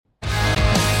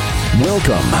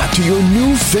Welcome to your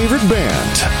new favorite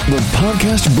band, the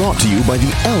podcast brought to you by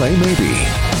the LA Maybe.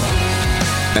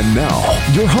 And now,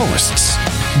 your hosts,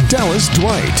 Dallas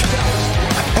Dwight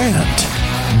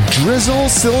and Drizzle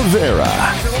Silvera.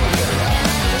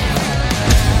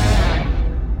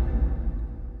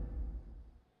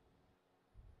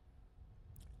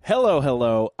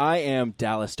 Hello. I am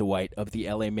Dallas Dwight of the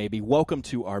LA Maybe. Welcome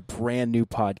to our brand new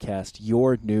podcast,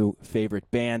 Your New Favorite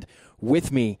Band.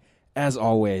 With me, as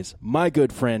always, my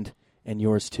good friend and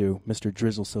yours too, Mr.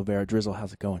 Drizzle Silvera. Drizzle,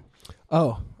 how's it going?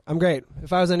 Oh, I'm great.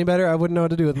 If I was any better, I wouldn't know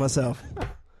what to do with myself.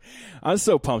 I'm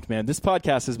so pumped, man. This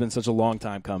podcast has been such a long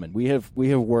time coming. We have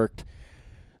worked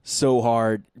so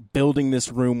hard building this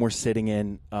room we're sitting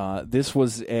in. This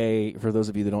was for those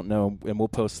of you that don't know, and we'll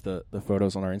post the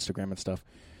photos on our Instagram and stuff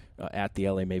at the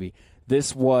LA Maybe.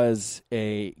 This was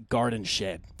a garden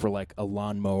shed for like a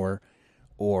lawnmower,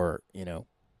 or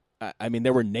I mean,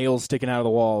 there were nails sticking out of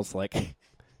the walls. Like,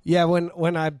 yeah,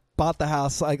 when I bought the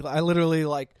house, like I literally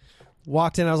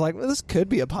walked in. I was like, well, this could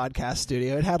be a podcast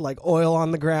studio. It had like oil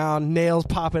on the ground, nails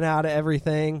popping out of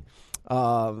everything.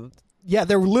 Yeah,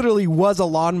 there literally was a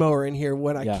lawnmower in here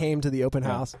when I came to the open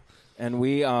house. And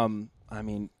we, I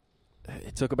mean,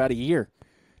 it took about a year,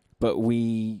 but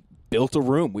we built a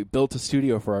room. We built a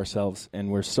studio for ourselves, and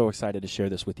we're so excited to share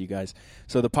this with you guys.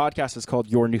 So the podcast is called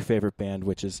Your New Favorite Band,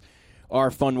 which is our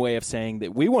fun way of saying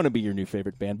that we want to be your new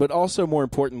favorite band, but also more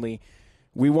importantly,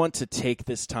 we want to take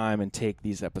this time and take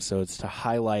these episodes to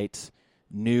highlight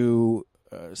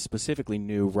specifically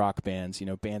new rock bands,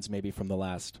 bands maybe from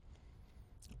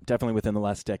definitely within the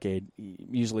last decade,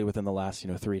 usually within the last,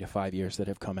 3 to 5 years that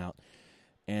have come out.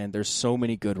 And there's so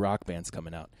many good rock bands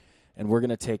coming out. And we're going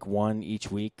to take one each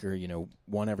week or,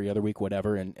 one every other week,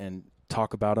 whatever, and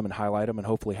talk about them and highlight them and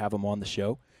hopefully have them on the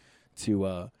show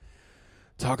to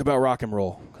talk about rock and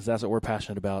roll, because that's what we're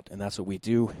passionate about, and that's what we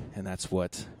do, and that's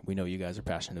what we know you guys are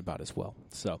passionate about as well.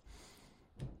 So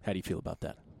how do you feel about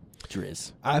that,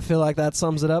 Driz? I feel like that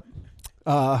sums it up.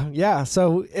 Yeah,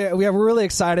 so we're really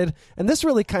excited, and this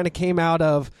really kind of came out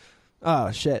of,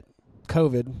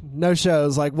 COVID, no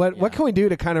shows. Like, what can we do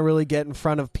to kind of really get in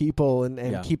front of people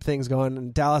and keep things going?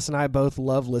 And Dallas and I both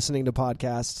love listening to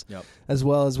podcasts, as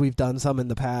well as we've done some in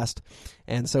the past.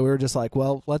 And so we were just like,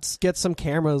 well, let's get some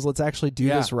cameras. Let's actually do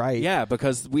this right. Yeah,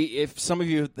 because if some of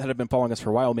you that have been following us for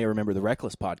a while may remember the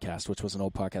Reckless podcast, which was an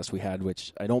old podcast we had,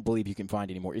 which I don't believe you can find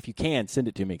anymore. If you can, send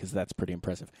it to me, because that's pretty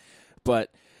impressive.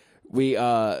 But we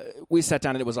sat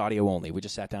down and it was audio only. We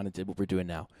just sat down and did what we're doing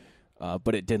now.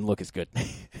 But it didn't look as good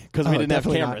because we didn't have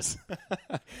cameras.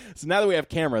 So now that we have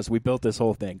cameras, we built this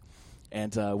whole thing.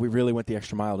 And we really went the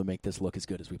extra mile to make this look as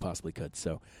good as we possibly could.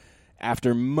 So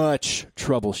after much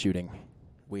troubleshooting,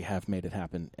 we have made it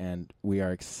happen. And we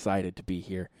are excited to be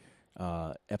here.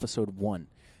 Episode 1.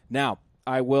 Now,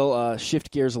 I will shift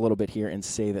gears a little bit here and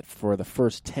say that for the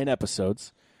first 10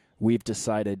 episodes, we've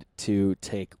decided to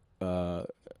take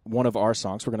one of our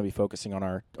songs. We're going to be focusing on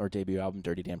our debut album,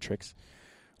 Dirty Damn Tricks.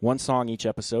 One song each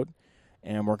episode,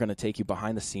 and we're going to take you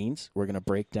behind the scenes. We're going to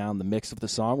break down the mix of the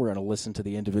song. We're going to listen to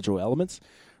the individual elements.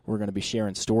 We're going to be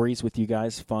sharing stories with you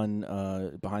guys,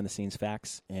 fun behind-the-scenes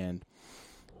facts, and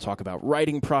talk about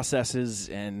writing processes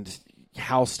and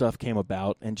how stuff came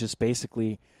about, and just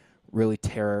basically really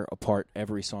tear apart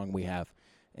every song we have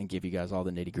and give you guys all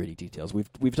the nitty-gritty details.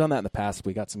 We've done that in the past.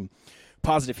 We got some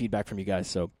positive feedback from you guys,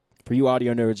 so for you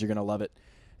audio nerds, you're going to love it.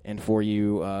 And for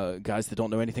you guys that don't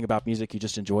know anything about music, you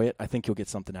just enjoy it, I think you'll get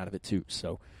something out of it too.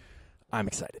 So I'm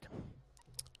excited.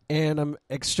 And I'm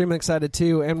extremely excited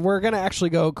too. And we're going to actually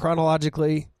go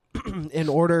chronologically in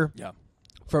order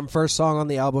from first song on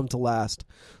the album to last.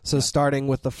 So starting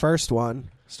with the first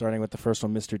one.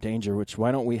 Mr. Danger, which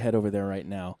why don't we head over there right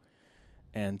now?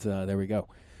 And there we go.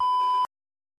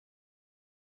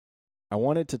 I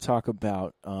wanted to talk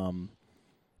about the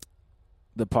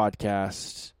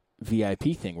podcast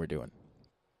VIP thing we're doing.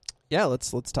 Yeah, let's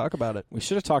talk about it. We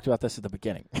should have talked about this at the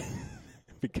beginning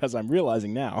because I'm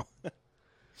realizing now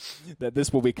that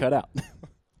this will be cut out.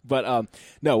 But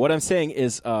no, what I'm saying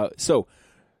is, so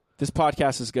this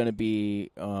podcast is going to be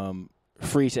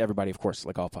free to everybody, of course,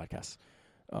 like all podcasts,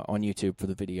 on YouTube for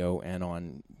the video and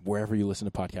on wherever you listen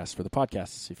to podcasts for the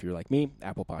podcasts. If you're like me,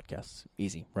 Apple Podcasts,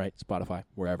 easy, right? Spotify,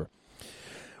 wherever.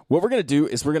 What we're going to do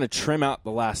is we're going to trim out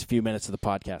the last few minutes of the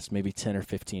podcast, maybe 10 or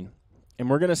 15, and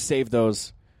we're going to save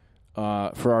those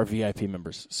for our VIP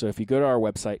members. So if you go to our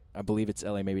website, I believe it's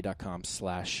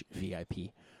lamaybe.com/VIP,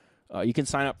 you can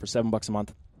sign up for $7 a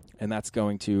month, and that's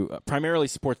going to primarily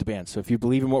support the band. So if you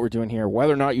believe in what we're doing here,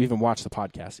 whether or not you even watch the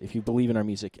podcast, if you believe in our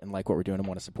music and like what we're doing and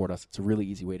want to support us, it's a really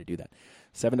easy way to do that.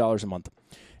 $7 a month.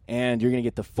 And you're going to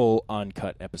get the full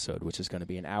uncut episode, which is going to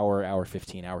be an hour, hour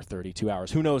 15, hour 30, 2 hours.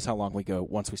 Who knows how long we go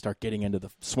once we start getting into the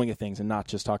swing of things and not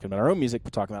just talking about our own music,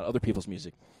 but talking about other people's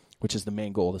music, which is the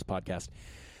main goal of this podcast.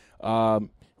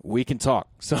 We can talk,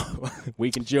 so we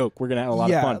can joke. We're going to have a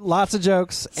lot of fun. Yeah, lots of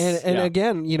jokes. And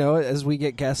again, as we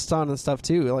get guests on and stuff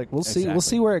too, like we'll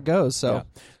see where it goes. So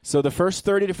So the first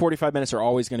 30 to 45 minutes are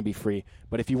always going to be free.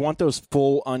 But if you want those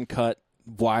full, uncut,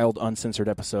 wild, uncensored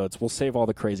episodes, we'll save all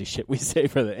the crazy shit we say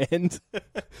for the end.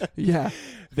 Yeah.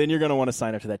 Then you're going to want to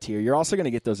sign up to that tier. You're also going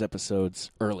to get those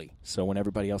episodes early. So when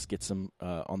everybody else gets them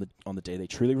on the day they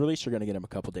truly release, you're going to get them a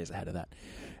couple days ahead of that.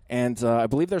 And I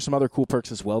believe there's some other cool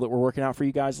perks as well that we're working out for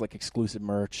you guys, like exclusive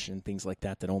merch and things like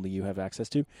that only you have access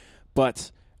to.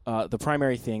 But the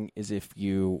primary thing is if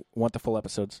you want the full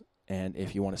episodes and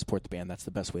if you want to support the band, that's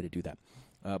the best way to do that.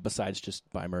 Besides just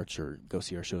buy merch or go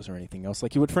see our shows or anything else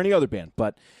like you would for any other band.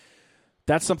 But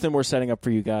that's something we're setting up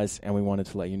for you guys, and we wanted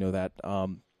to let you know that.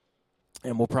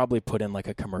 And we'll probably put in like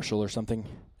a commercial or something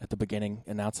at the beginning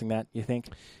announcing that, you think?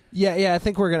 Yeah, I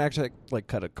think we're going to actually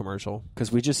cut a commercial.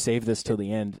 Because we just saved this till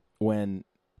the end when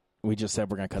we just said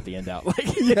we're going to cut the end out. Like,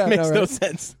 it makes no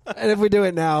sense. And if we do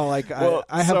it now, like Well,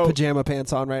 I have pajama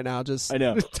pants on right now. Just I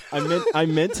know. I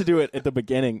meant to do it at the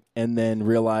beginning and then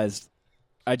realized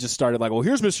I just started like, well,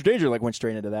 here's Mr. Danger, like went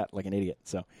straight into that like an idiot.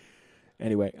 So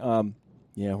anyway,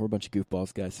 yeah, we're a bunch of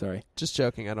goofballs, guys. Sorry. Just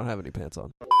joking. I don't have any pants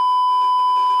on.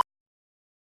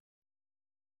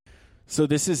 So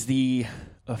this is the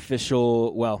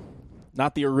official, well,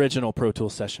 not the original Pro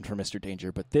Tools session for Mr.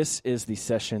 Danger, but this is the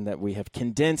session that we have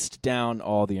condensed down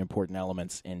all the important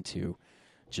elements into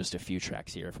just a few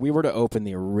tracks here. If we were to open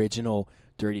the original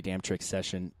Dirty Damn Trick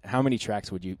session, how many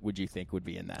tracks would you think would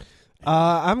be in that?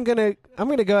 I'm gonna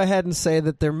go ahead and say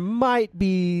that there might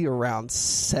be around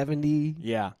 70.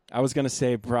 Yeah, I was gonna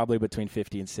say probably between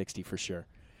 50 and 60 for sure.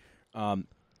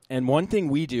 And one thing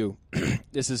we do,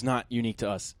 this is not unique to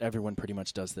us, everyone pretty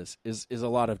much does this, is a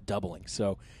lot of doubling.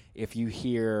 So if you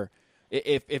hear,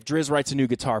 if Driz writes a new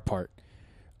guitar part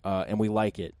and we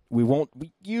like it, we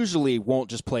usually won't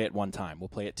just play it one time. We'll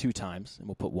play it 2 times, and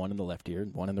we'll put one in the left ear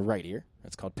and one in the right ear.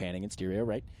 That's called panning in stereo,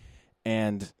 right?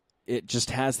 And it just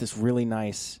has this really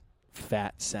nice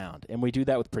fat sound. And we do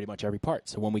that with pretty much every part.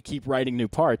 So when we keep writing new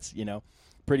parts,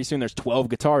 pretty soon there's 12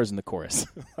 guitars in the chorus.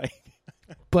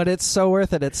 But it's so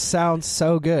worth it. It sounds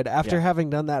so good. After having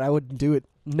done that, I would do it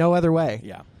no other way.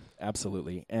 Yeah,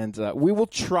 absolutely. And we will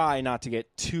try not to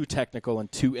get too technical and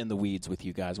too in the weeds with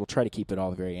you guys. We'll try to keep it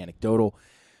all very anecdotal,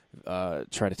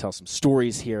 try to tell some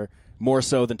stories here, more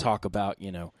so than talk about,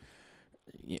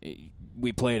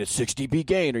 we play at a 6 dB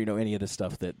gain or, any of the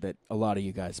stuff that a lot of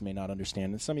you guys may not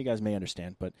understand. And some of you guys may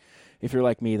understand, but if you're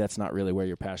like me, that's not really where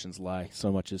your passions lie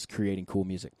so much as creating cool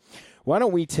music. Why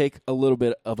don't we take a little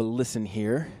bit of a listen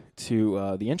here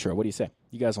to the intro? What do you say?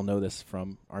 You guys will know this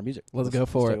from our music. Let's go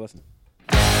for it. Listen.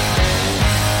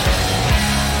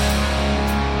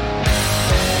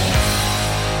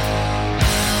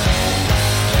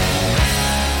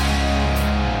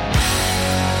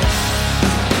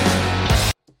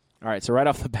 All right, so right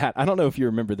off the bat, I don't know if you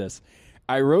remember this.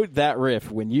 I wrote that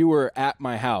riff when you were at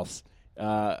my house.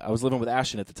 I was living with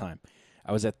Ashton at the time.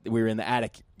 We were in the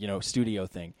attic, studio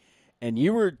thing, and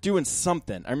you were doing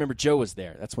something. I remember Joe was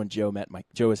there. That's when Joe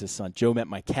is his son. Joe met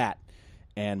my cat,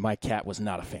 and my cat was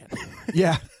not a fan.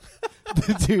 Yeah,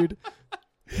 dude,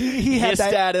 he had hissed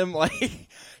that at him like.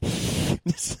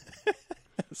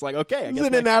 It's like, okay, I guess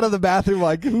in and out of the bathroom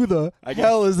like, who the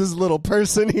hell is this little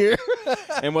person here?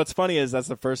 And what's funny is that's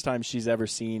the first time she's ever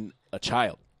seen a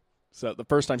child. So the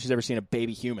first time she's ever seen a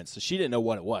baby human. So she didn't know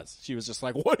what it was. She was just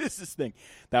like, what is this thing?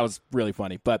 That was really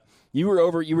funny. But you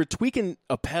were tweaking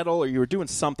a pedal or you were doing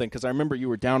something because I remember you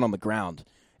were down on the ground.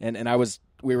 And I must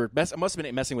have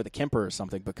been messing with a Kemper or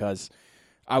something because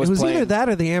I was playing. Either that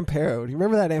or the Ampero. Do you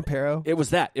remember that Ampero? It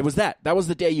was that. That was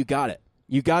the day you got it.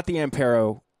 You got the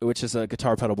Ampero, which is a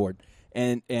guitar pedal board,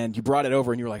 and you brought it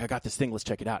over and you were like, I got this thing, let's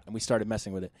check it out. And we started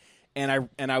messing with it. And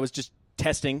I was just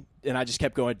testing, and I just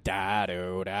kept going da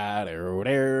do da do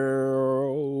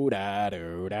da da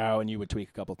do da, and you would tweak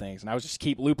a couple things, and I was just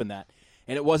keep looping that,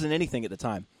 and it wasn't anything at the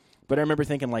time, but I remember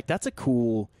thinking like that's a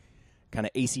cool kind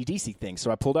of AC/DC thing.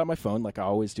 So I pulled out my phone like I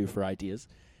always do for ideas,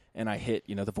 and I hit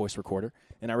the voice recorder,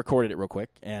 and I recorded it real quick,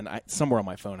 and somewhere on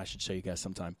my phone I should show you guys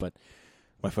sometime, but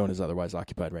my phone is otherwise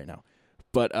occupied right now,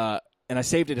 but and I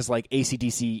saved it as like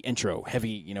AC/DC intro,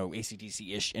 heavy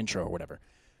AC/DC-ish intro or whatever.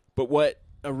 But what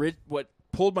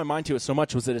pulled my mind to it so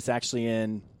much was that it's actually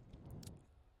in,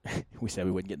 we said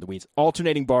we wouldn't get in the weeds,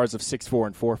 alternating bars of 6/4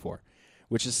 and 4/4,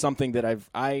 which is something that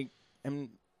I'm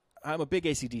a big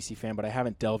AC/DC fan, but I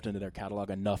haven't delved into their catalog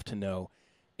enough to know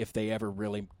if they ever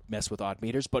really mess with odd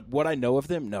meters. But what I know of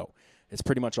them, no. It's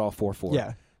pretty much all 4/4.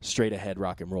 Yeah. Straight ahead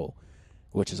rock and roll,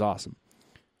 which is awesome.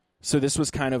 So this was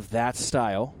kind of that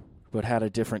style, but had a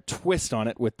different twist on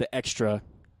it with the extra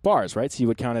bars, right? So you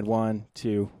would count it 1,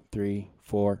 2, 3,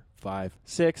 4, 5,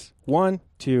 6. 1,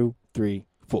 2, 3,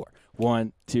 4.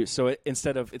 1, 2. So it's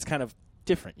kind of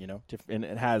different, and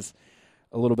it has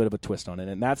a little bit of a twist on it.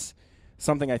 And that's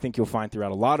something I think you'll find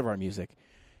throughout a lot of our music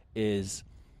is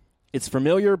it's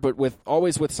familiar, but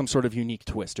always with some sort of unique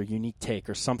twist or unique take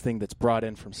or something that's brought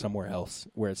in from somewhere else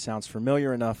where it sounds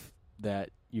familiar enough that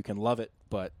you can love it,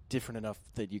 but different enough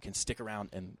that you can stick around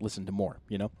and listen to more,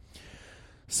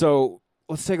 So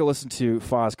let's take a listen to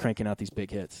Foz cranking out these big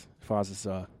hits. Foz is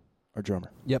our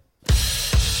drummer. Yep.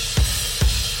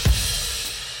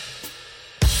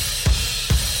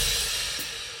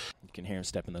 You can hear him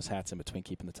stepping those hats in between,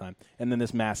 keeping the time. And then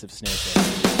this massive snare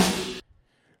set.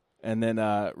 And then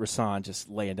Rahsaan just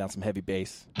laying down some heavy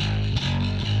bass.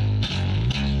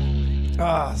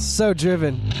 So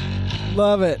driven.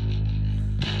 Love it.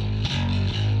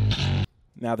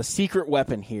 Now, the secret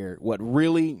weapon here, what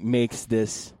really makes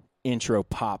this intro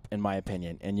pop, in my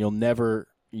opinion, and you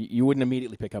wouldn't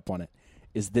immediately pick up on it,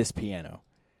 is this piano.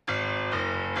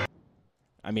 I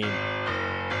mean,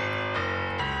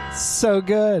 so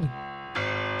good.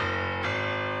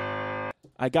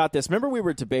 I got this. Remember we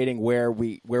were debating where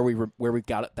we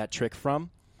got that trick from?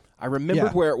 I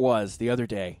remembered where it was the other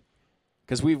day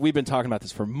because we've been talking about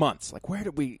this for months. Like, where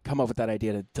did we come up with that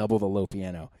idea to double the low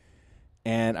piano?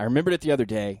 And I remembered it the other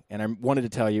day, and I wanted to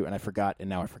tell you, and I forgot, and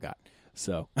now I forgot.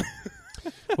 So,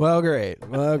 Well, great.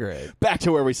 Back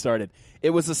to where we started.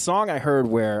 It was a song I heard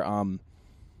where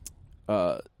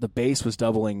the bass was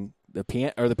doubling the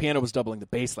piano, or the piano was doubling the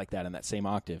bass like that in that same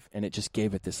octave, and it just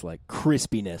gave it this like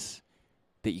crispiness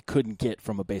that you couldn't get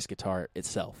from a bass guitar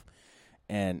itself.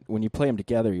 And when you play them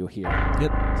together, you'll hear.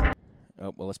 Yep.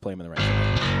 Oh, well, let's play them in the right way.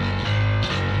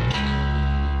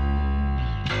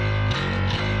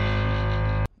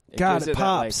 God, it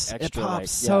pops. That, extra, it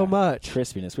pops so much.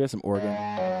 Crispiness. We have some organ.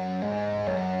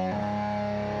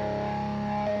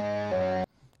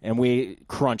 And we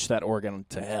crunch that organ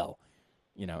to hell.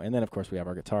 And then, of course, we have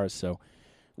our guitars. So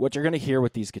what you're going to hear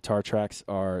with these guitar tracks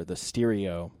are the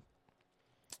stereo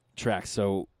tracks.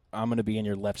 So I'm going to be in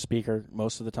your left speaker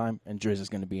most of the time, and Driz is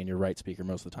going to be in your right speaker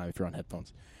most of the time if you're on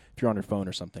headphones. If you're on your phone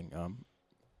or something, I don't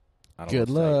know. Good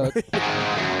luck.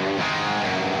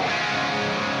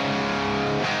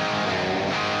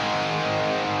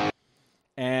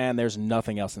 And there's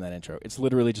nothing else in that intro. It's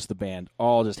literally just the band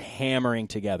all just hammering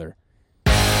together.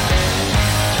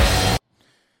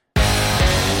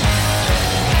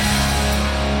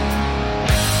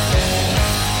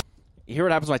 You hear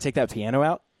what happens when I take that piano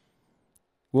out?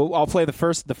 Well, I'll play the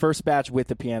first batch with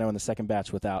the piano and the second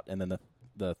batch without, and then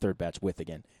the third batch with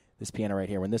again. This piano right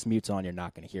here, when this mute's on, you're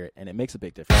not going to hear it, and it makes a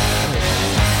big difference.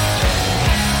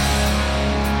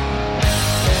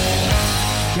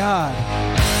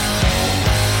 God.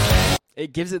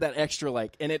 It gives it that extra,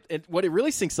 and what it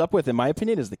really syncs up with, in my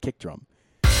opinion, is the kick drum.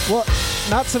 Well,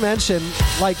 not to mention,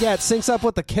 it syncs up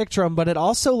with the kick drum, but it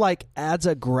also, adds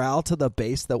a growl to the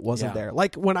bass that wasn't there.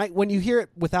 Like, when you hear it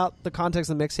without the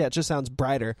context of the mix, it just sounds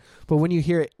brighter. But when you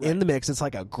hear it in the mix, it's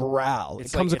like a growl.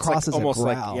 It comes across as almost a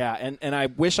growl. And I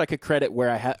wish I could credit where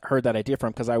I heard that idea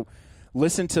from, because I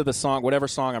listened to the song, whatever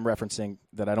song I'm referencing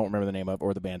that I don't remember the name of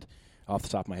or the band off the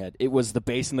top of my head. It was the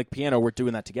bass and the piano were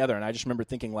doing that together, and I just remember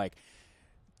thinking,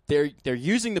 they're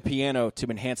using the piano to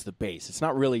enhance the bass. It's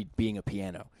not really being a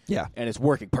piano. Yeah. And it's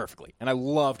working perfectly. And I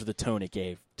loved the tone it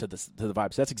gave to the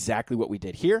vibes. That's exactly what we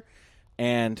did here.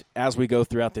 And as we go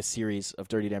throughout this series of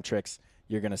Dirty Damn Tricks,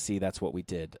 you're going to see that's what we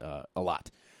did a lot.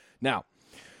 Now,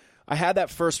 I had that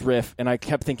first riff, and I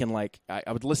kept thinking, I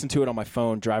would listen to it on my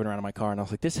phone driving around in my car, and I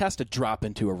was like, this has to drop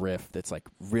into a riff that's,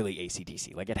 really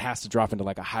AC/DC. It has to drop into,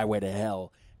 a Highway to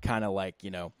Hell kind of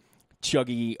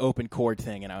chuggy open chord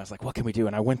thing, and I was like, what can we do?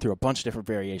 And I went through a bunch of different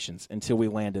variations until we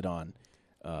landed on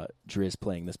Driz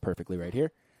playing this perfectly right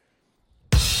here.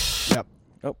 Yep.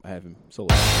 Oh, I have him solo.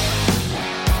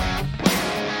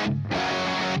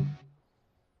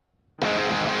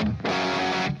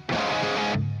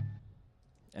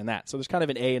 And that. So there's kind of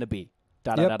an A and a B.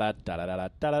 Da da da da da da da da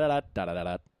da da da da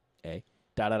da A.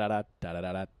 Da da da da da da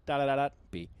da da da da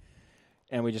B.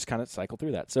 And we just kind of cycle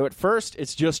through that. So at first,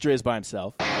 it's just Driz by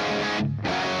himself.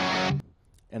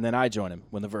 And then I join him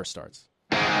when the verse starts.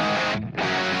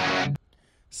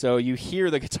 So you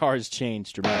hear the guitars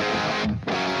change dramatically.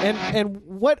 And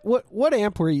what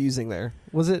amp were you using there?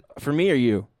 Was it for me or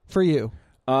you? For you.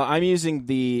 I'm using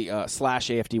the Slash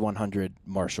AFD 100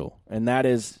 Marshall, and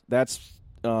that's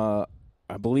I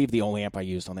I believe, the only amp I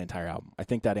used on the entire album. I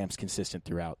think that amp's consistent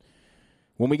throughout.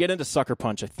 When we get into Sucker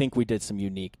Punch, I think we did some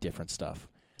unique, different stuff.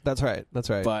 That's right.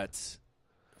 But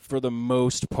for the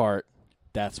most part,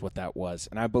 that's what that was.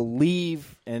 And I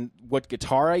believe, and what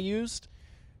guitar I used,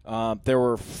 there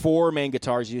were 4 main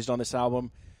guitars used on this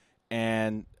album,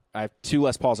 and I have 2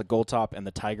 Les Pauls, a Gold Top and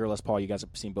the Tiger Les Paul. You guys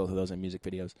have seen both of those in music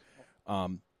videos.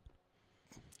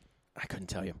 I couldn't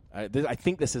tell you. I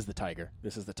think this is the Tiger.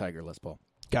 This is the Tiger Les Paul.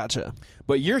 Gotcha.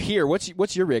 But you're here.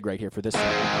 What's your rig right here for this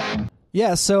song?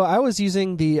 Yeah, so I was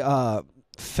using the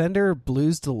Fender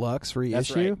Blues Deluxe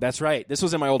reissue. That's right. This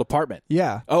was in my old apartment.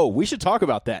 Yeah. Oh, we should talk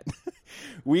about that.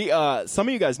 Some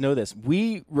of you guys know this.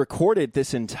 We recorded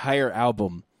this entire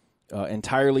album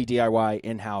entirely DIY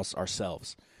in-house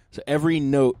ourselves. So every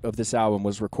note of this album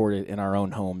was recorded in our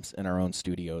own homes, in our own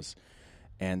studios.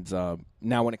 And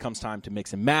now when it comes time to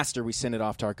mix and master, we send it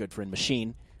off to our good friend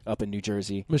Machine up in New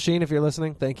Jersey. Machine, if you're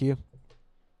listening, thank you.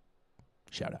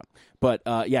 Shout out. But,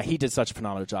 yeah, he did such a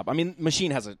phenomenal job. I mean,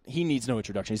 Machine he needs no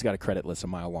introduction. He's got a credit list a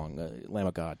mile long. Lamb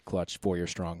of God, Clutch, 4 Year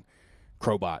Strong,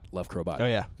 Crowbot, love Crowbot. Oh,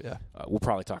 yeah. We'll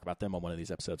probably talk about them on one of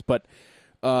these episodes. But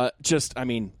a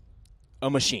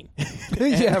machine.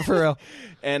 Yeah, for real.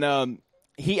 And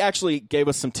he actually gave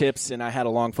us some tips, and I had a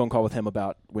long phone call with him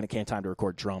about when it came time to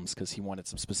record drums because he wanted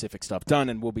some specific stuff done,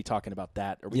 and we'll be talking about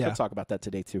that. Or we could talk about that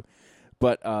today, too.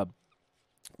 But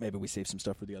maybe we save some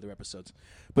stuff for the other episodes.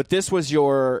 But this was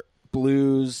your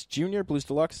Blues Junior, Blues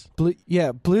Deluxe?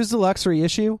 Blues Deluxe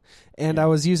reissue, and I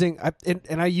was using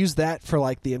I used that for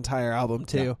like the entire album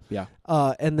too. Yeah.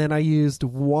 And then I used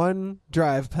one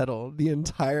drive pedal the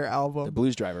entire album. The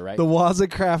Blues Driver, right? The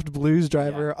Wazacraft Blues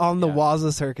Driver on the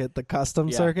Waza circuit, the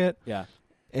custom circuit. Yeah.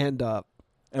 And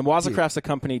Wazacraft's a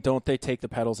company, don't they take the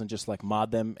pedals and just like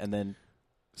mod them and then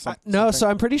no, so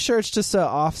I'm pretty sure it's just a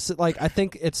offset. Like I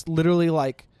think it's literally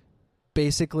like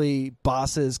basically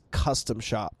Boss's custom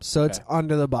shop. So it's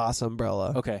under the Boss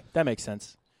umbrella. Okay, that makes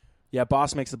sense. Yeah,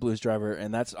 Boss makes the Blues Driver,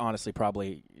 and that's honestly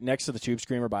probably, next to the Tube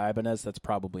Screamer by Ibanez, that's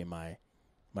probably my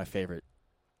favorite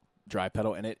drive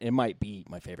pedal, and it might be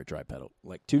my favorite drive pedal.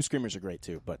 Like, Tube Screamers are great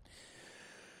too, but...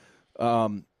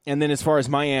 and then as far as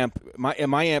my amp, my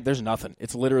amp, there's nothing.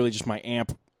 It's literally just my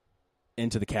amp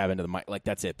into the cab, into the mic. Like,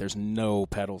 that's it. There's no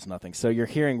pedals, nothing. So you're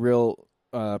hearing real...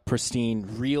 pristine,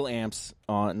 real amps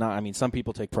on. Some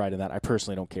people take pride in that. I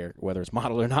personally don't care whether it's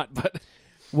model or not, but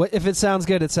if it sounds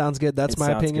good, it sounds good. That's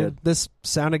my opinion. Good. This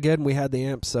sounded good, and we had the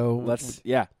amp, so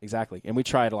exactly. And we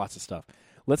tried lots of stuff.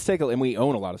 And we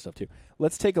own a lot of stuff too.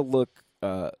 Let's take a look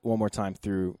one more time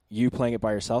through you playing it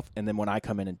by yourself, and then when I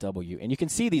come in and double you, and you can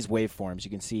see these waveforms.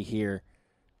 You can see here.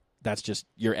 That's just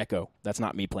your echo. That's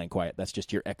not me playing quiet. That's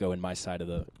just your echo in my side of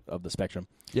the spectrum.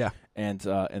 Yeah. And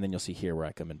then you'll see here where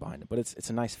I come in behind it. But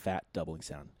it's a nice fat doubling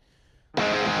sound.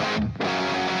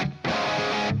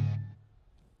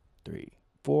 3,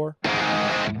 4.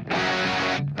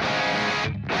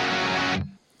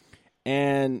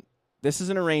 And this is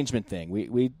an arrangement thing.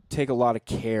 We take a lot of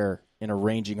care in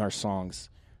arranging our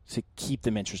songs to keep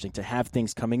them interesting, to have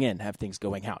things coming in, have things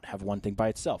going out, have one thing by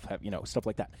itself, have stuff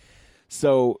like that.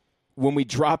 So when we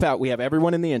drop out, we have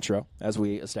everyone in the intro, as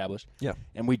we established. Yeah.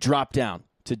 And we drop down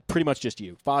to pretty much just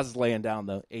you. Foz is laying down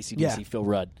the AC/DC Phil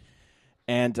Rudd.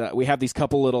 And we have these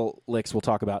couple little licks we'll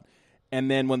talk about. And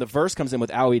then when the verse comes in with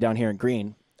Albie down here in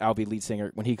green, Albie, lead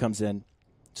singer, when he comes in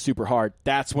super hard,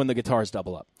 that's when the guitars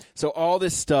double up. So all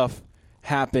this stuff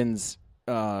happens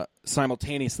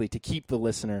simultaneously to keep the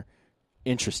listener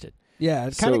interested. Yeah,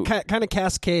 it kind of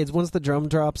cascades. Once the drum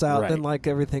drops out, then like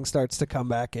everything starts to come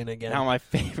back in again. Now my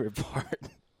favorite part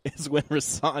is when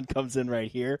Rasan comes in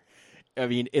right here. I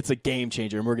mean, it's a game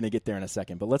changer, and we're going to get there in a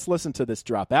second. But let's listen to this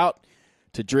drop out,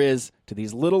 to Driz, to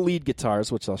these little lead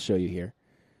guitars, which I'll show you here.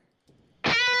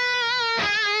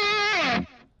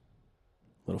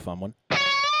 Little fun one. So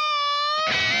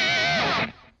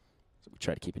we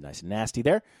try to keep it nice and nasty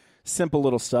there. Simple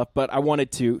little stuff, but I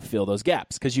wanted to fill those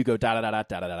gaps because you go da-da-da-da,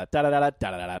 da-da-da-da, da-da-da-da,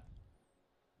 da-da-da-da.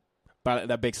 But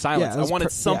that big silence. I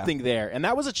wanted something there. And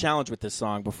that was a challenge with this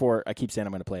song before. I keep saying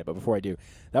I'm going to play it, but before I do,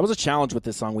 that was a challenge with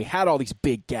this song. We had all these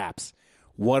big gaps.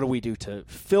 What do we do to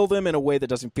fill them in a way that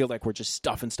doesn't feel like we're just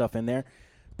stuffing stuff in there,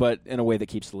 but in a way that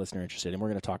keeps the listener interested? And we're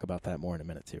going to talk about that more in a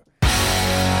minute, too.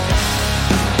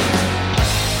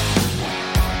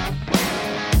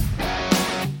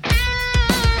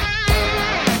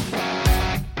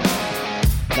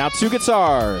 Now 2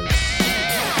 guitars.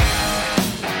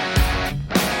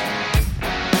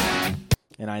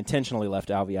 And I intentionally left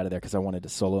Albie out of there because I wanted to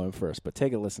solo him first. But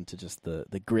take a listen to just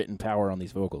the grit and power on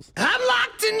these vocals. I'm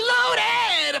locked and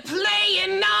loaded,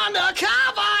 playing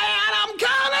undercover, and I'm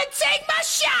gonna take my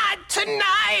shot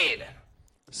tonight.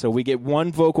 So we get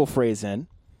one vocal phrase in,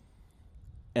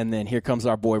 and then here comes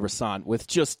our boy Rasan with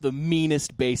just the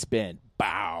meanest bass bend.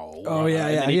 Bow. Oh, yeah,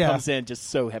 and yeah, then he yeah. comes in just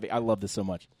so heavy. I love this so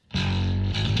much.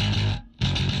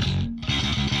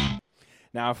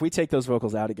 Now, if we take those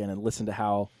vocals out again and listen to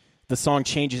how the song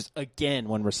changes again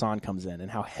when Rasan comes in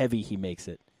and how heavy he makes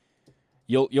it,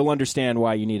 you'll understand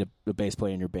why you need a bass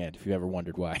player in your band if you ever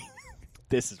wondered why.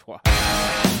 This is why.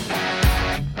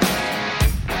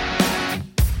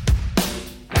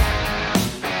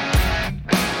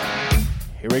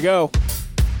 Here we go.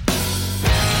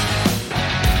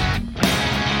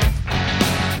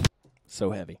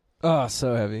 So heavy. Oh,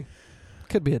 so heavy.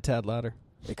 Could be a tad louder.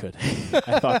 It could.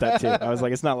 I thought that too. I was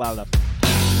like, it's not loud enough.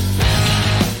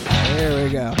 There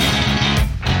we go.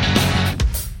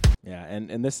 Yeah,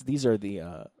 and these are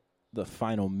the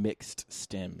final mixed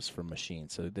stems from Machine.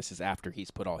 So this is after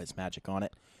he's put all his magic on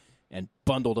it and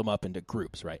bundled them up into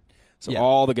groups, right? So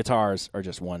all the guitars are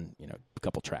just one,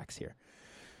 couple tracks here.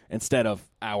 Instead of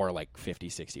our 50,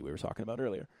 60 we were talking about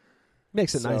earlier.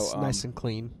 Makes it nice and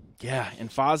clean. Yeah, and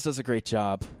Foz does a great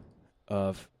job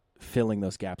of filling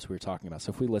those gaps we were talking about.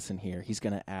 So if we listen here, he's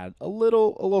going to add a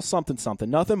little something,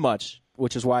 nothing much,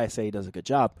 which is why I say he does a good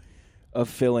job of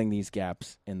filling these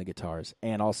gaps in the guitars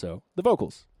and also the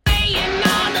vocals.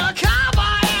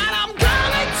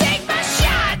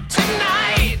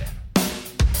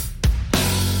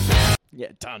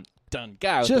 Yeah, done.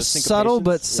 God, just subtle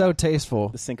but so tasteful.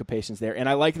 The syncopation's there. And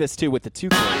I like this too with the two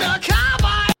chords.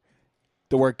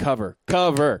 The word cover.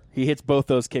 He hits both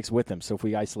those kicks with them. So if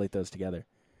we isolate those together.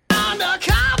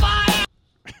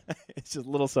 It's just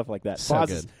little stuff like that. So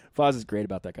Foz is great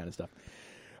about that kind of stuff.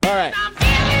 All right.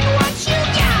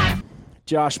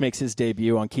 Josh makes his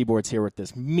debut on keyboards here with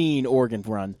this mean organ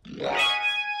run.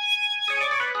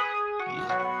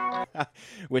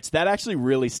 Which that actually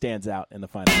really stands out in the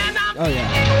final. Oh, yeah.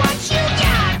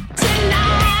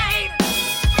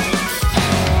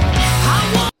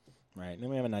 Right, and then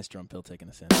we have a nice drum fill taking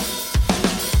us in.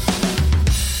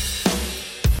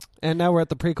 And now we're at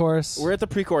the pre-chorus. We're at the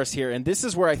pre-chorus here, and this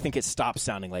is where I think it stops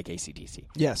sounding like AC/DC.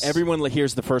 Yes. Everyone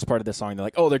hears the first part of the song, and they're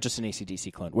like, oh, they're just an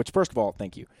AC/DC clone, which, first of all,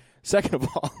 thank you. Second of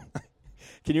all,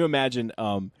 can you imagine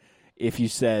if you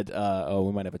said,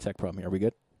 we might have a tech problem here. Are we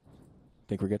good?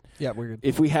 Think we're good? Yeah, we're good.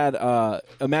 If we had,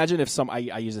 imagine if I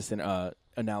use this in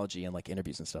analogy in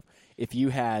interviews and stuff. If you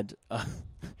had,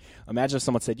 imagine if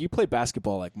someone said, you play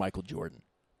basketball like Michael Jordan.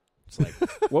 It's like,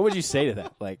 what would you say to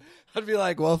that? I'd be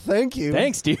like, well, thank you.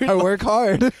 Thanks, dude. I work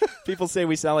hard. People say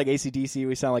we sound like AC/DC,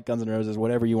 we sound like Guns N' Roses,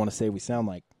 whatever you want to say we sound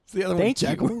like. It's the other Thank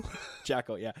one, you.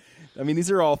 Jacko, yeah. I mean, these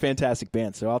are all fantastic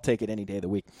bands, so I'll take it any day of the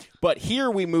week. But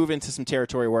here we move into some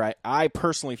territory where I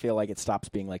personally feel like it stops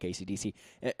being like AC/DC,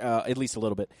 at least a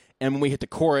little bit. And when we hit the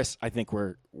chorus, I think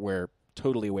we're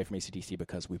totally away from AC/DC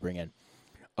because we bring in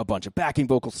a bunch of backing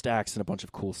vocal stacks and a bunch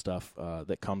of cool stuff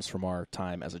that comes from our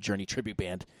time as a Journey tribute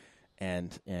band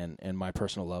and my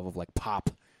personal love of pop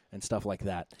and stuff like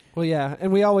that. Well, yeah,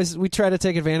 and we try to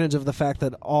take advantage of the fact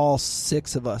that all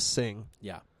six of us sing.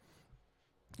 Yeah.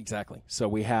 Exactly. So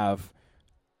we have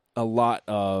a lot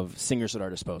of singers at our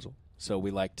disposal. So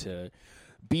we like to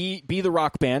be the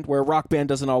rock band, where a rock band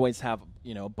doesn't always have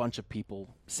a bunch of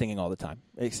people singing all the time,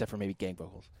 except for maybe gang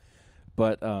vocals.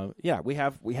 But yeah, we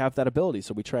have that ability,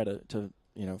 so we try to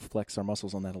flex our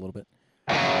muscles on that a little bit.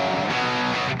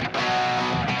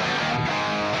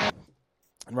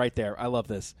 And right there, I love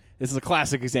this. This is a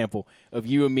classic example of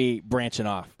you and me branching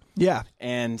off. Yeah.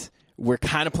 And we're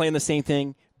kind of playing the same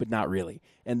thing, but not really.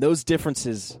 And those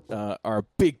differences are a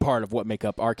big part of what make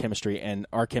up our chemistry, and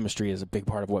our chemistry is a big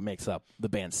part of what makes up the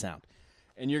band's sound.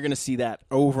 And you're going to see that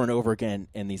over and over again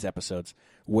in these episodes,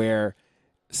 where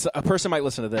a person might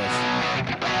listen to this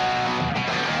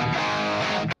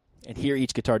and hear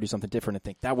each guitar do something different and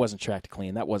think, that wasn't tracked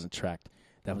clean, that wasn't tracked,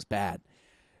 that was bad,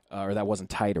 or that wasn't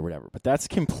tight or whatever. But that's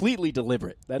completely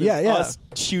deliberate. That is us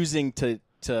choosing to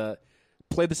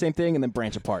play the same thing and then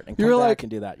branch apart and come back and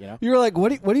do that. You were like,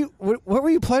 what were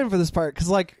you playing for this part? Because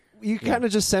you kind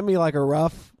of just sent me a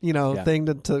rough thing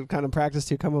to kind of practice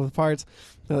to come up with parts.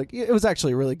 It was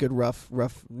actually a really good rough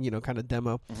kind of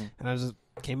demo, and I just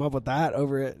came up with that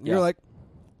over it. And you're like,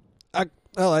 I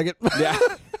like it. Yeah.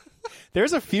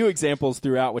 There's a few examples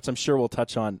throughout, which I'm sure we'll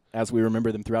touch on as we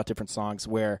remember them throughout different songs,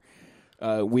 where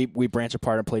we branch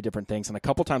apart and play different things, and a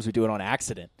couple times we do it on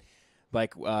accident.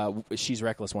 She's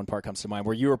Reckless, one part comes to mind,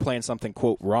 where you were playing something,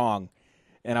 quote, wrong.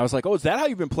 And I was like, oh, is that how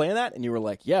you've been playing that? And you were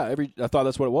like, yeah, I thought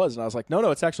that's what it was. And I was like, no,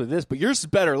 it's actually this, but yours is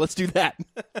better. Let's do that.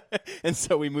 And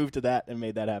so we moved to that and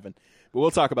made that happen. But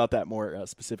we'll talk about that more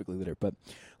specifically later. But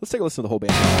let's take a listen to the whole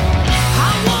band.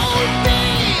 I won't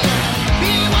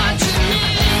be what you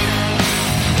need.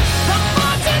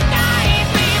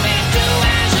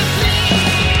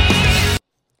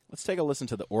 Let's take a listen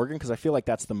to the organ because I feel like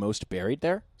that's the most buried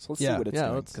there. So let's see what it's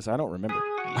doing because I don't remember.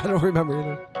 I don't remember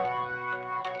either.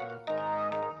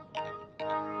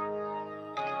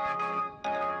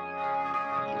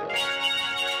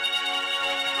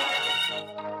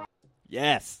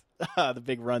 Yes. The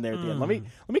big run there at the end. Let me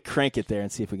crank it there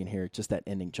and see if we can hear just that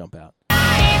ending jump out.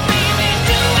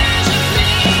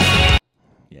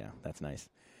 Yeah, that's nice.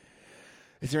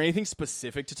 Is there anything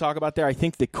specific to talk about there? I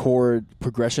think the chord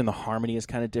progression, the harmony is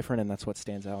kind of different, and that's what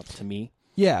stands out to me.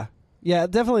 Yeah. Yeah,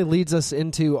 it definitely leads us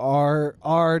into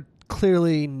our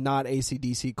clearly not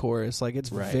AC/DC chorus. Like, it's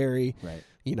very,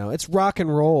 it's rock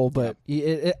and roll, but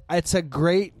it's a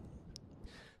great...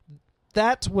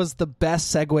 That was the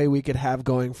best segue we could have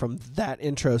going from that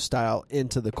intro style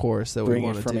into the chorus that we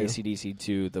wanted to do. Bring it from AC/DC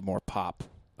to the more pop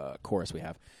chorus we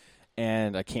have.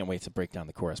 And I can't wait to break down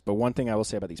the chorus. But one thing I will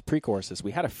say about these pre-choruses,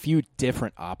 we had a few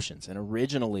different options. And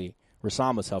originally,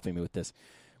 Rassam was helping me with this.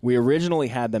 We originally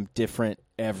had them different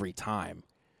every time.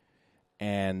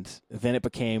 And then it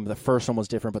became, the first one was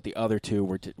different, but the other two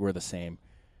were the same.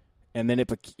 And then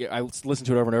I listened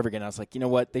to it over and over again. And I was like, you know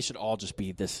what? They should all just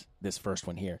be this first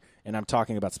one here. And I'm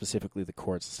talking about specifically the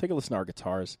chords. Let's take a listen to our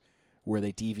guitars where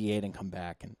they deviate and come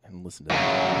back and listen to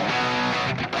that.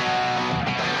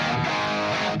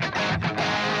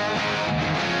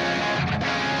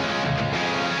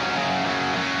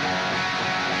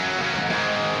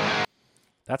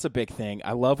 That's a big thing.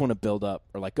 I love when a build up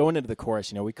or like going into the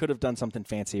chorus, we could have done something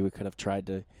fancy. We could have tried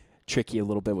to trick you a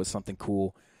little bit with something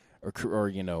cool. Or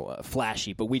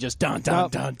flashy, but we just dun dun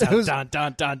dun dun dun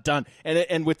dun dun dun,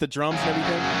 and with the drums and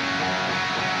everything.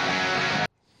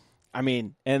 I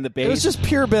mean, and the bass. It was just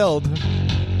pure build.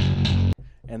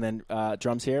 And then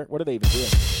drums here. What are they even doing?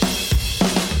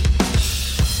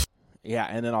 Yeah,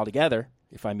 and then all together,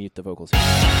 if I mute the vocals here.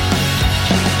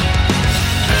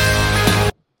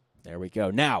 There we go.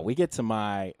 Now we get to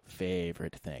my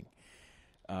favorite thing.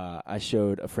 I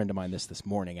showed a friend of mine this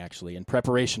morning, actually. In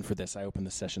preparation for this, I opened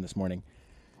the session this morning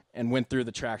and went through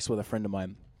the tracks with a friend of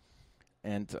mine.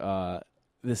 And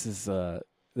this is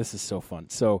so fun.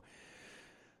 So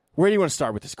where do you want to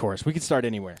start with this chorus? We could start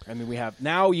anywhere. I mean,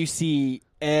 now you see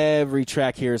every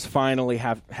track here is finally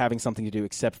having something to do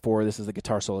except for this is the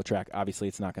guitar solo track. Obviously,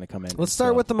 it's not going to come in. Let's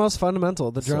start with the most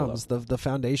fundamental, the drums, the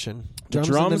foundation. The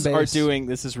drums are doing,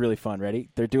 this is really fun. Ready?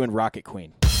 They're doing Rocket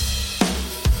Queen.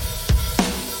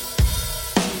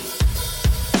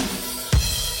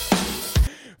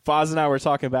 Foz and I were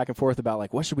talking back and forth about,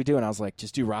 like, what should we do? And I was like,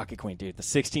 just do Rocket Queen, dude. The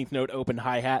 16th note open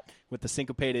hi-hat with the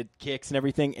syncopated kicks and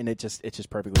everything, and it just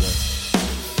perfectly works.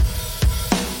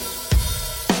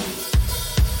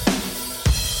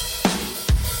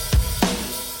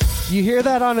 You hear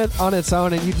that on its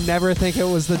own, and you'd never think it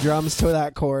was the drums to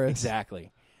that chorus.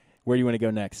 Exactly. Where do you want to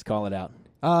go next? Call it out.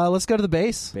 Let's go to the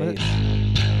bass.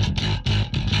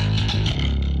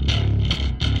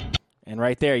 And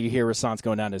right there, you hear Rassan's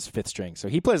going down to his fifth string. So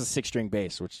he plays a 6-string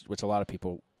bass, which a lot of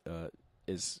people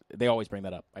they always bring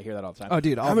that up. I hear that all the time. Oh,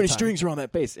 dude, how many strings are on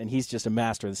that bass? And he's just a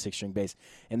master of the 6-string bass.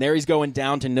 And there he's going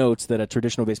down to notes that a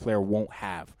traditional bass player won't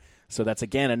have. So that's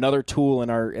again another tool in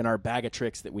our bag of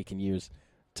tricks that we can use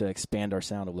to expand our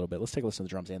sound a little bit. Let's take a listen to the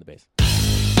drums and the bass.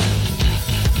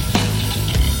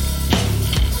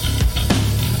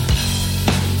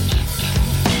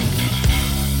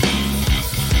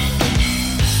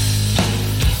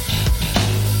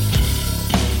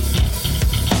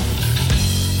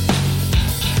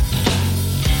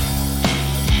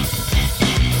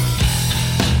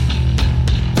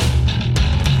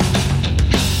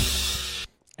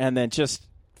 And then just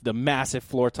the massive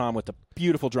floor tom with the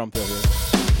beautiful drum fill here.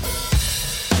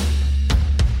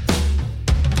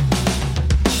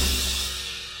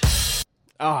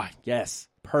 Ah, yes.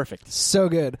 Perfect. So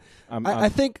good. I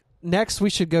think next we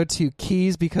should go to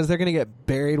keys because they're going to get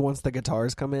buried once the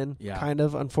guitars come in, kind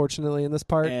of, unfortunately, in this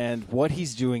part. And what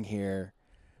he's doing here,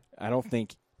 I don't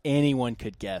think anyone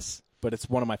could guess, but it's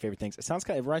one of my favorite things. It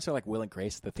reminds me of like Will and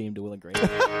Grace, the theme to Will and Grace.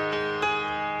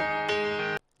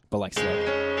 But like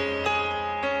slow.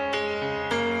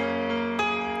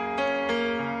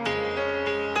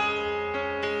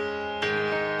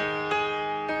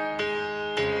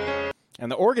 And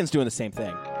the organ's doing the same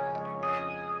thing.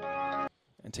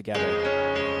 And together.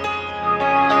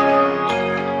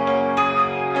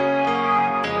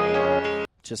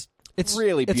 It's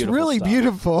really beautiful. It's really stuff.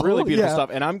 beautiful. Really beautiful stuff.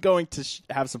 And I'm going to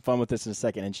have some fun with this in a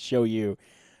second and show you.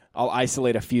 I'll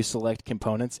isolate a few select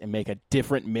components and make a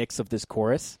different mix of this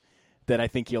chorus that I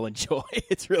think you'll enjoy.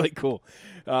 It's really cool.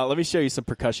 Let me show you some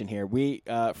percussion here. We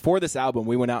for this album,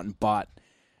 we went out and bought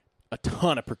a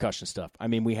ton of percussion stuff. I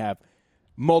mean, we have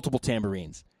multiple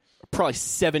tambourines, probably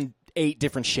 7, 8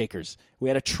 different shakers. We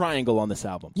had a triangle on this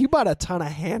album. You bought a ton of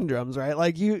hand drums, right?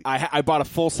 Like you, I bought a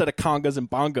full set of congas and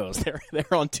bongos.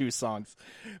 They're on 2 songs.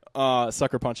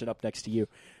 Sucker Punching up next to you.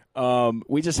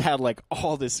 We just had like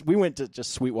all this. We went to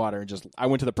just Sweetwater and I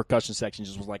went to the percussion section.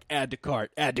 Just was like, add to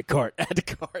cart, like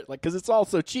because it's all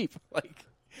so cheap. Like,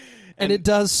 and it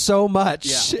does so much.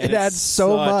 Yeah, it adds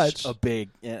so much. A big.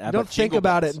 You don't think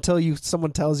about it until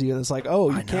someone tells you, and it's like,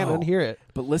 oh, you can't unhear it.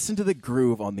 But listen to the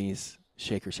groove on these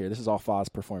shakers here. This is all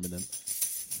Foz performing them.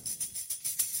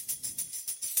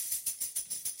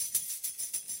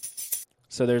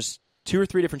 So there's 2 or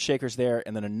 3 different shakers there,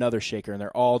 and then another shaker, and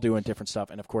they're all doing different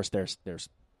stuff. And of course, there's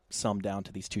some down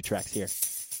to these 2 tracks here.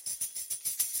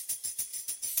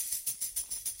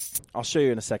 I'll show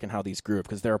you in a second how these groove,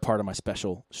 because they're a part of my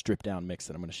special stripped down mix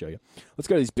that I'm going to show you. Let's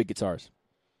go to these big guitars.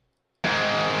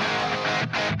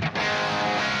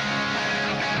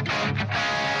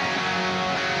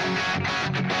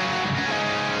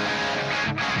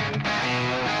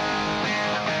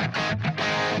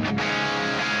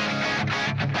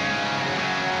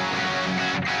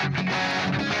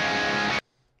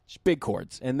 Big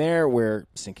chords, and there we're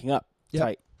syncing up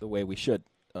tight the way we should,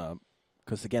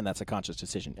 because again, that's a conscious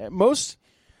decision. Most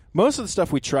of the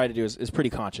stuff we try to do is pretty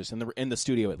conscious in the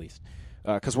studio, at least,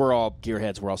 because we're all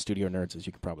gearheads, we're all studio nerds, as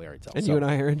you can probably already tell. And you and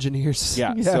I are engineers.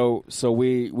 Yeah. So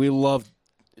we love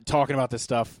talking about this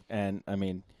stuff, and I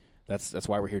mean that's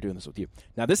why we're here doing this with you.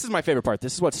 Now, this is my favorite part.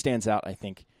 This is what stands out, I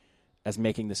think, as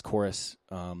making this chorus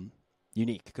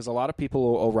unique, because a lot of people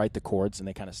will write the chords and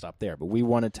they kind of stop there, but we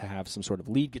wanted to have some sort of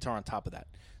lead guitar on top of that,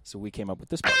 so we came up with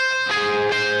this part.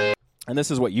 And this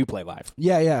is what you play live.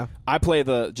 Yeah. I play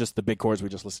just the big chords we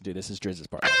just listened to. This is Drizz's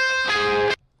part,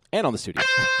 and on the studio.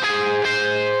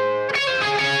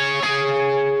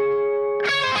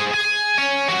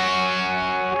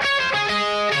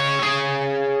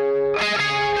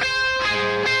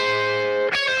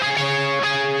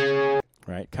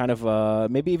 Right, kind of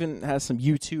maybe even has some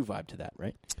U2 vibe to that,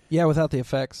 right? Yeah, without the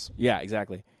effects. Yeah,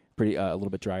 exactly. Pretty a little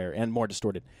bit drier and more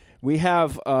distorted. We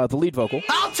have the lead vocal.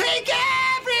 I'll take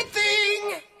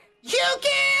everything you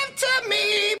give to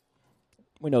me.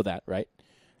 We know that, right?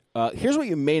 Here's what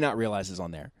you may not realize is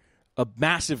on there. A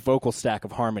massive vocal stack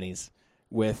of harmonies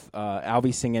with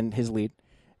Alvy singing his lead,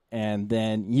 and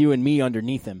then you and me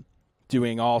underneath him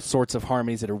doing all sorts of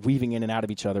harmonies that are weaving in and out of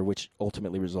each other, which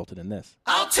ultimately resulted in this.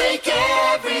 I'll take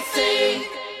everything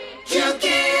you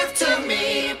give to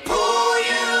me, pull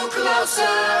you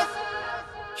closer,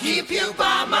 keep you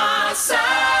by my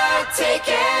side. Take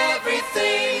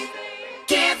everything,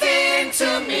 give in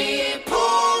to me,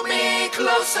 pull me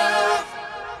closer.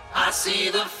 I see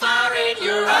the fire in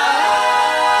your eyes.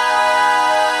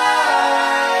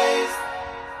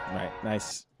 Right,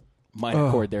 nice minor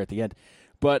chord there at the end.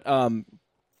 But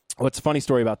what's a funny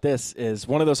story about this is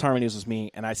one of those harmonies was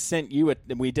me, and I sent you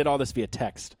and we did all this via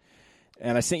text.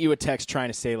 And I sent you a text trying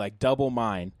to say, like, double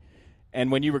mine.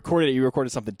 And when you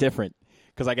recorded something different,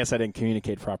 because I guess I didn't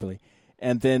communicate properly.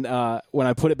 And then when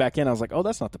I put it back in, I was like, oh,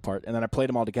 that's not the part. And then I played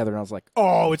them all together, and I was like,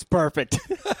 oh, it's perfect.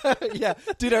 Yeah,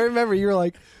 dude, I remember you were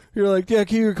like, yeah,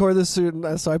 can you record this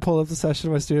soon? So I pulled up the session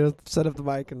in my studio, set up the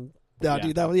mic, and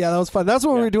dude, that was fun. That's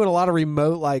when we were doing a lot of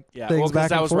remote things back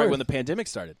and that was forth. right when the pandemic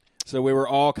started. So we were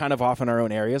all kind of off in our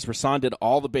own areas. Rasan did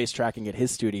all the bass tracking at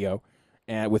his studio,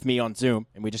 and with me on Zoom,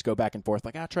 and we just go back and forth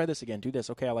like, try this again, do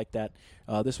this. Okay, I like that.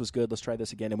 This was good. Let's try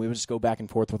this again. And we would just go back and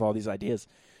forth with all these ideas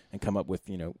and come up with,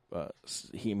 he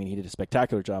did a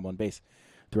spectacular job on bass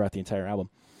throughout the entire album.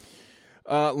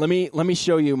 Let me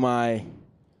show you my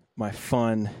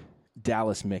fun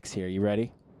Dallas mix here. You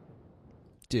ready?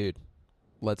 Dude,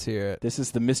 let's hear it. This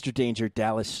is the Mr. Danger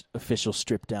Dallas official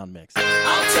stripped down mix.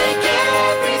 I'll take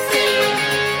everything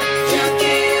you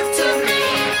give to me,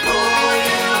 pull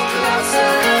you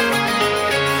closer,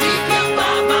 keep you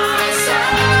by my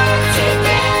side. Take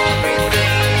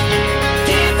everything,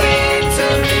 give it to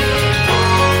me,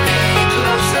 pull me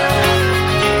closer.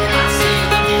 I see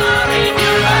the fire in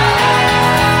your eyes.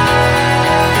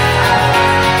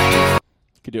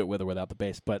 You could do it with or without the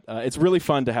bass, but it's really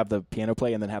fun to have the piano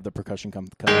play and then have the percussion come.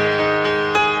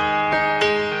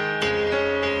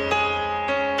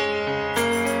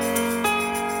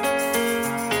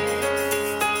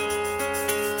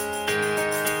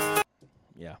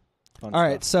 Yeah. Fun All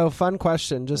right, stuff. so fun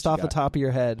question, just What you off the got? top of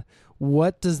your head.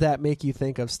 What does that make you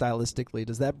think of stylistically?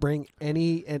 Does that bring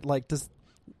any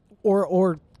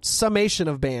or summation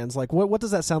of bands? Like what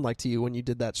does that sound like to you when you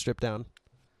did that strip down?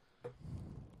 I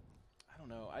don't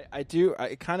know. I do.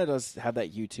 It kind of does have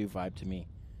that U2 vibe to me,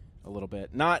 a little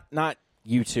bit. Not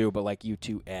U2, but like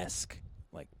U2-esque,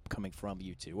 like coming from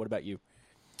U2. What about you?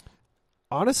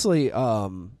 Honestly,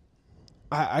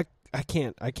 I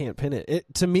can't pin it.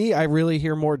 To me, I really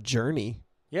hear more Journey.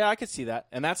 Yeah, I could see that.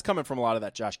 And that's coming from a lot of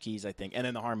that Josh Keys, I think. And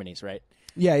then the harmonies, right?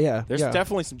 Yeah. There's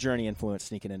definitely some Journey influence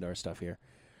sneaking into our stuff here.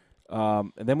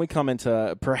 And then we come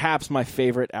into perhaps my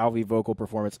favorite Alvy vocal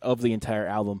performance of the entire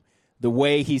album. The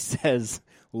way he says,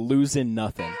 losing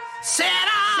nothing. Said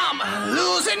I'm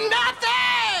losing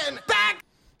nothing. Back.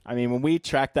 I mean, when we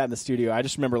tracked that in the studio, I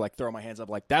just remember like throwing my hands up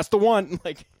like, that's the one.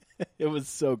 Like, it was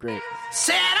so great.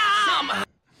 Said I'm.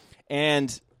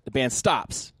 And the band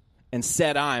stops. And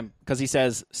said I'm, because he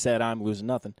says, said I'm losing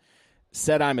nothing.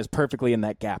 Said I'm is perfectly in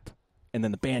that gap. And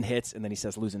then the band hits, and then he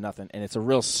says losing nothing. And it's a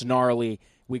real snarly,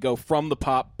 we go from the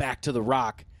pop back to the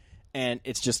rock, and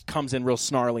it just comes in real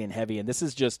snarly and heavy. And this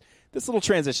is just, this little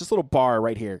transition, this little bar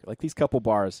right here, like these couple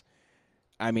bars.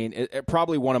 I mean, it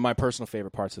probably one of my personal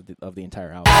favorite parts of the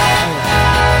entire album.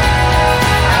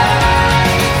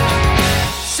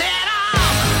 Said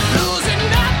I'm losing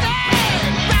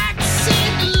nothing.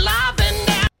 Backseat loving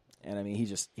now. And I mean, he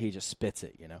just spits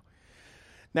it, you know.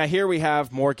 Now here we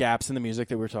have more gaps in the music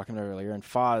that we were talking about earlier. And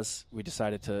Foz, we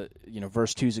decided to,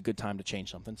 verse 2 is a good time to change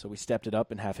something, so we stepped it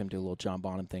up and have him do a little John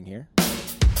Bonham thing here.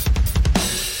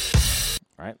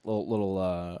 All right,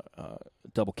 little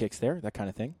double kicks there, that kind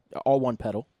of thing. All one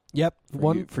pedal. Yep,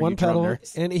 one drum pedal,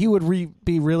 nerds. and he would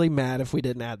be really mad if we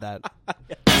didn't add that.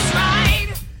 That's right.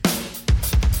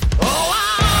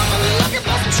 Oh, I'm looking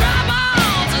for some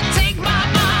trouble to take my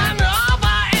mind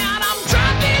over, and I'm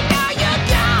dropping all your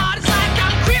guard. It's like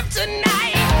I'm kryptonite.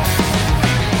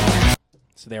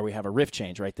 So there we have a riff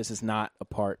change, right? This is not a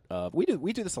part of... We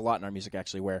do this a lot in our music,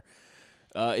 actually, where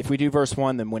if we do verse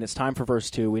 1, then when it's time for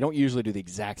verse 2, we don't usually do the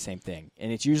exact same thing.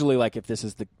 And it's usually like if this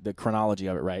is the chronology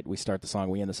of it, right? We start the song,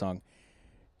 we end the song.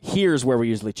 Here's where we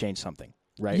usually change something,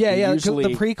 right? Yeah, usually,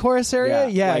 the pre-chorus area?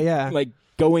 Yeah. Like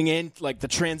going in, like the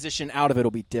transition out of it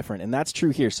will be different. And that's true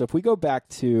here. So if we go back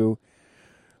to,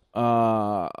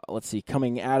 let's see,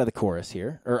 coming out of the chorus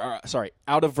here,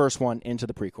 out of verse 1 into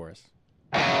the pre-chorus.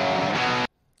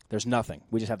 There's nothing.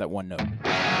 We just have that one note.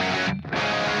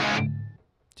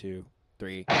 2,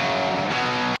 3.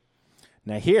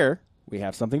 Now here, we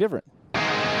have something different.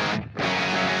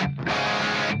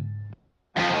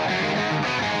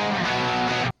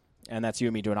 And that's you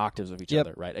and me doing octaves of each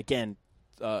other, right? Again,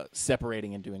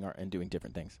 separating and doing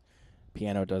different things.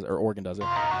 Piano does, or organ does it.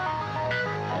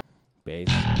 Bass.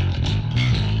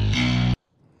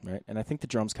 Right? And I think the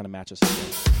drums kind of match us.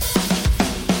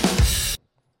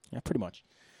 Yeah, pretty much.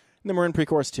 And then we're in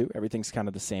pre-chorus 2. Everything's kind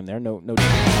of the same there. No. I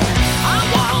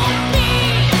won't be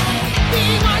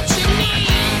what you need.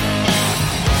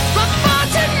 But for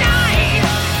tonight,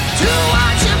 do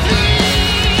what you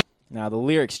please. Now the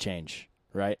lyrics change,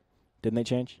 right? Didn't they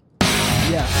change?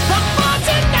 Yeah. But for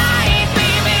tonight,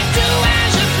 baby, do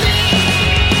as you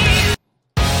please.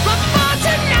 But for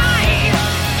tonight,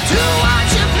 do what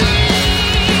you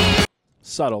please.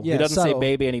 Subtle. Yeah, He doesn't subtle. say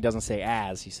baby and he doesn't say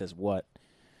as. He says what.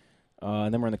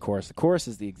 And then we're in the chorus. The chorus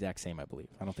is the exact same, I believe.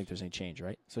 I don't think there's any change,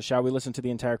 right? So shall we listen to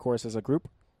the entire chorus as a group?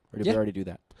 Or did we already do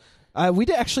that? We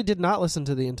actually did not listen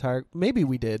to the entire... Maybe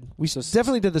we did. We So-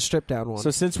 definitely did the stripped-down one. So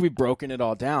since we've broken it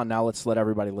all down, now let's let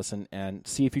everybody listen and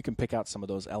see if you can pick out some of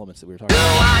those elements that we were talking Do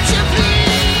about. what you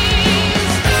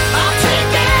please. I'll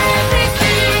take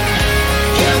everything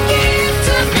you give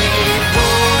to me.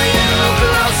 Pull you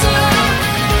closer.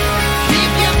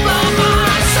 Keep you by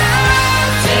my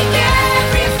side. Take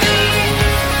everything.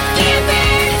 Give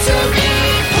it to me.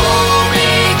 Pull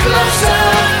me closer.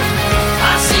 I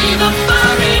see the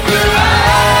fire in your eyes.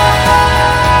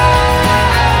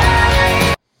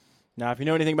 Now, if you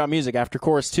know anything about music, after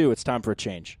chorus 2, it's time for a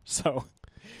change. So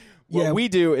what Yeah. we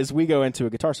do is we go into a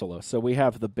guitar solo. So we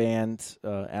have the band,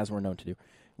 as we're known to do,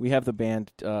 we have the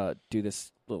band do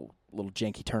this little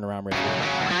janky turnaround right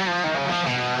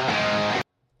here.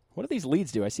 What do these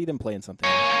leads do? I see them playing something.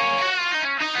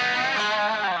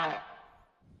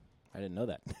 I didn't know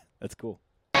that. That's cool.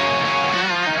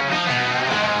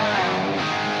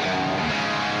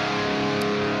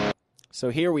 So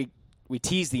here we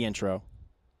tease the intro,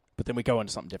 but then we go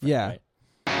into something different. Yeah. Right?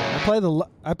 I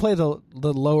play the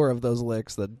lower of those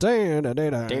licks. The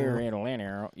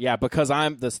Yeah, because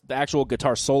the actual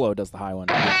guitar solo does the high one.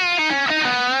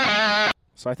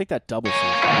 So I think that doubles it.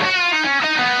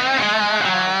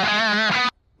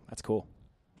 That's cool.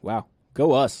 Wow.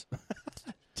 Go us.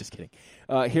 Just kidding.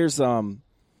 Here's the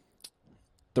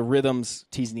rhythms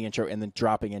teasing the intro and then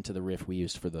dropping into the riff we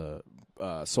used for the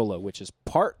solo, which is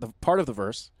part of the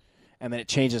verse, and then it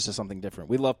changes to something different.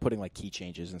 We love putting like key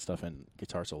changes and stuff in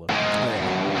guitar solo.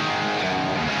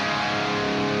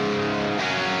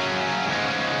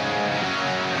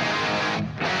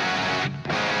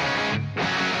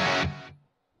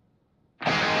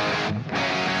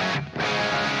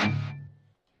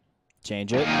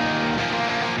 Change it.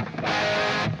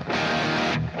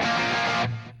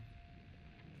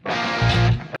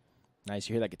 Nice.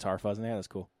 You hear that guitar fuzz in there? That's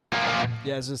cool.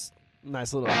 Yeah, it's just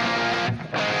nice little.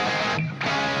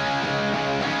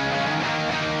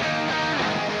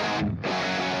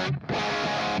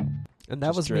 And that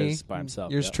Just was me Driz by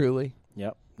himself. Yours Yep. truly.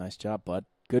 Yep. Nice job, bud.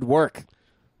 Good work.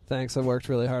 Thanks. I worked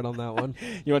really hard on that one.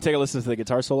 You want to take a listen to the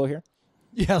guitar solo here?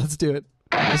 Yeah, let's do it.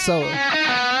 The solo.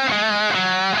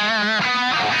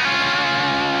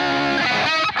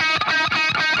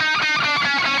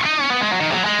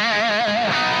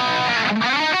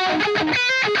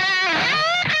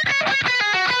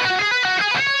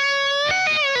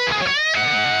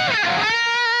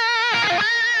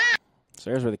 So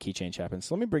there's where the key change happens.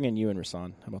 So let me bring in you and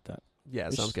Rasan. How about that? Yeah,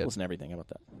 We sounds just good. Listen to everything. How about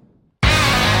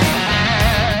that?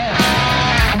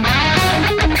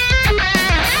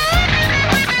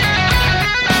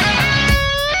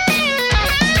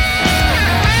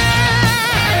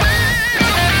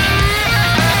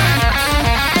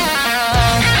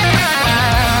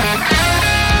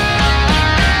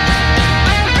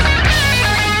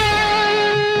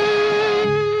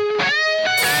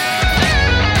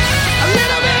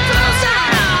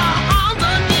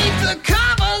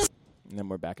 And then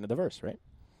we're back into the verse, right?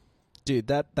 Dude,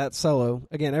 that solo,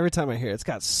 again, every time I hear it, it's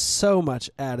got so much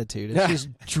attitude. It's just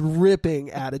dripping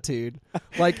attitude.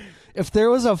 Like, if there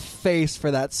was a face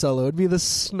for that solo, it'd be the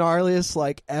snarliest,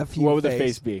 like, F you What would face. the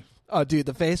face be? Oh, dude,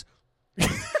 the face. How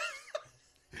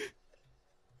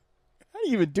do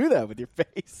you even do that with your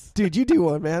face? Dude, you do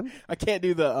one, man. I can't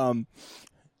do the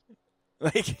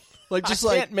Like, just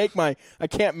I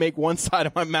can't make one side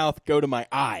of my mouth go to my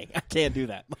eye. I can't do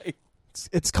that. Like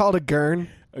it's called a gurn.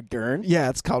 a gurn? Yeah,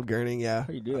 it's called gurning, yeah. How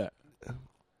do you do that?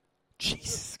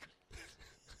 Jesus.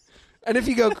 And if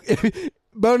you go,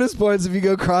 bonus points if you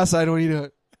go cross-eyed when you do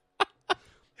it.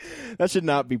 That should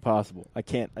not be possible. I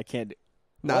can't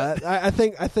No, I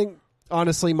think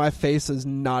honestly, my face is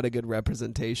not a good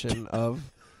representation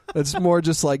of. It's more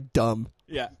just like dumb,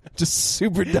 Yeah. just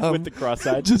super dumb With the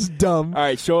cross-eyed. just dumb. All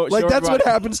right, show Like that's what everybody-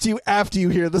 happens to you after you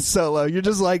hear the solo. You're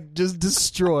just like just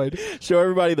destroyed. Show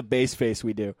everybody the bass face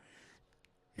we do.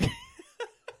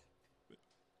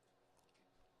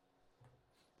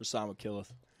 Rasan would kill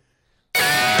us.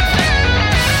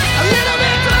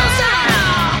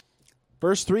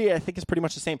 Verse 3, I think, is pretty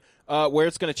much the same. Where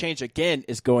it's going to change again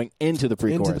is going into the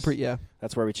pre-chorus. Into the yeah.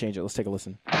 That's where we change it. Let's take a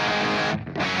listen.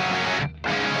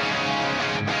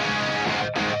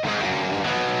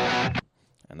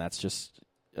 And that's just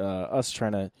us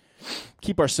trying to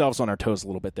keep ourselves on our toes a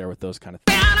little bit there with those kind of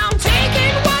things. And I'm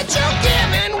taking what you're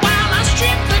giving while I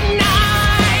strip the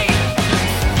night.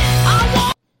 I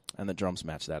want And the drums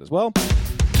match that as well.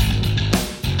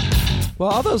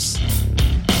 Well,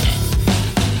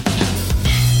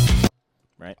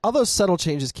 Right. all those subtle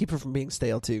changes keep it from being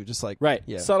stale too. Just like Right.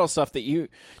 yeah. Subtle stuff that you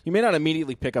may not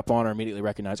immediately pick up on or immediately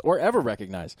recognize or ever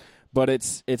recognize, but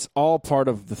it's all part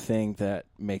of the thing that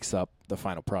makes up the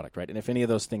final product, right? And if any of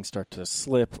those things start to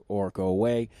slip or go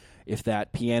away, if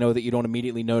that piano that you don't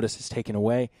immediately notice is taken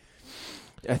away,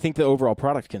 I think the overall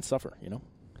product can suffer, you know?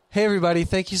 Hey everybody,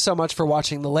 thank you so much for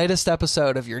watching the latest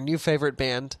episode of your new favorite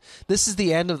band. This is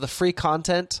the end of the free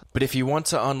content. But if you want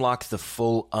to unlock the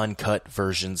full uncut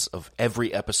versions of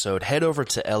every episode, head over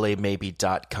to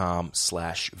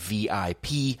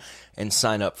lamaybe.com/VIP and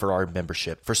sign up for our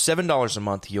membership. For $7 a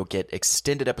month, you'll get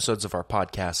extended episodes of our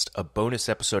podcast, a bonus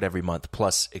episode every month,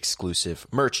 plus exclusive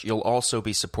merch. You'll also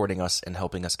be supporting us and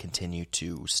helping us continue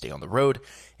to stay on the road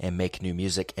and make new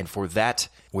music. And for that,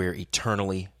 we're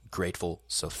eternally grateful.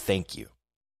 So thank you.